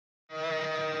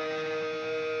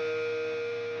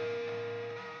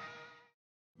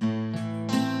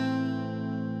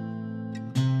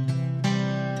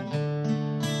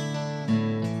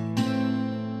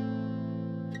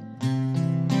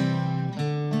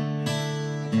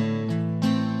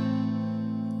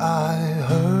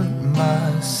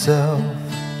myself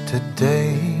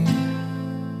today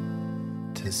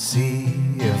to see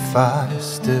if I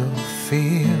still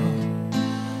feel.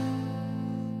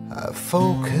 I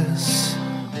focus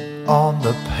on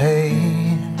the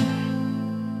pain,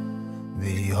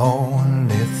 the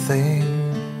only thing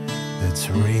that's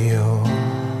real.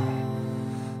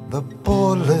 The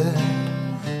bullet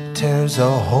tears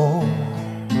a hole,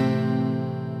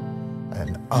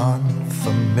 an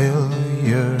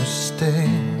unfamiliar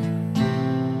sting.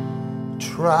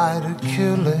 Try to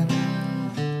kill it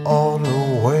all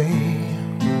away,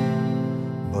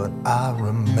 but I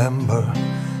remember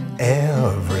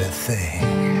everything.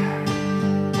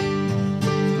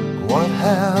 What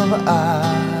have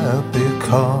I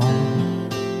become?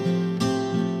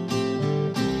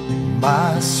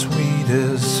 My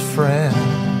sweetest friend.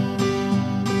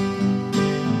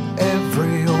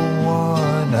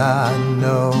 Everyone I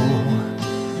know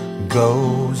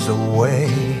goes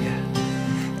away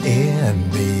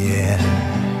in the end.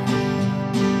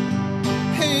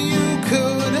 You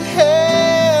could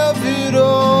have it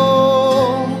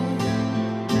all,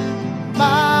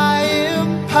 my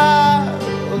empire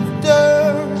of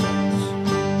dirt.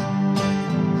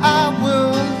 I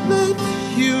will let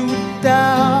you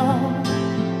down,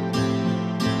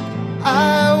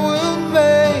 I will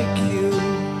make you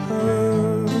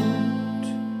hurt.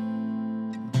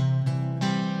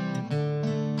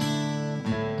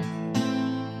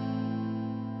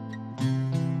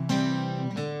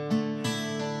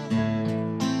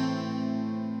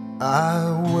 I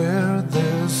wear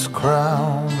this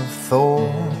crown of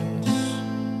thorns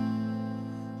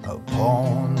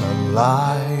upon a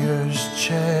liar's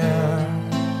chair,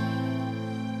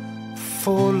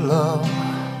 full of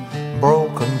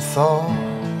broken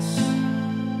thoughts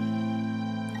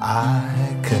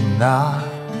I cannot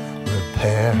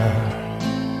repair.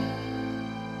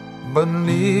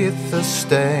 Beneath the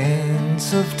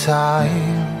stains of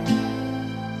time,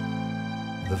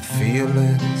 the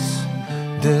feelings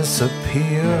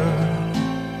disappear.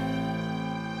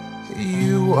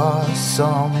 You are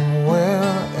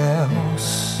somewhere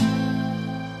else,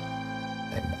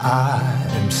 and I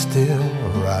am still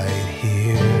right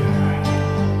here.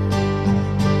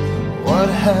 What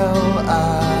have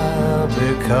I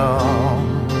become?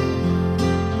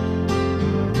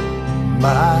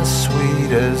 My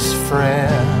sweetest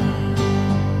friend.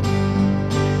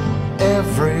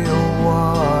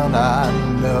 Everyone I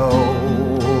know,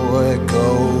 it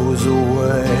goes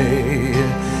away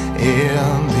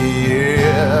in the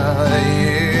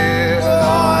end.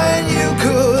 Oh, and you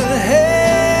could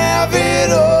have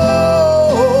it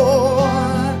all,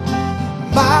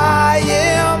 my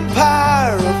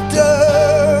empire of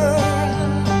dirt.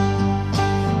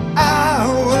 I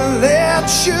will let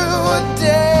you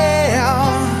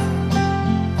down,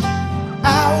 I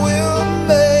will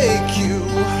make you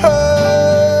hurt.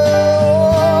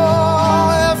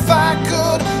 If I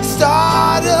could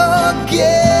start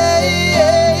again,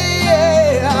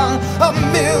 a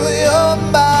million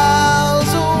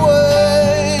miles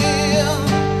away,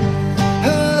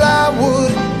 I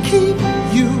would keep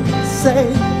you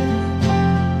safe.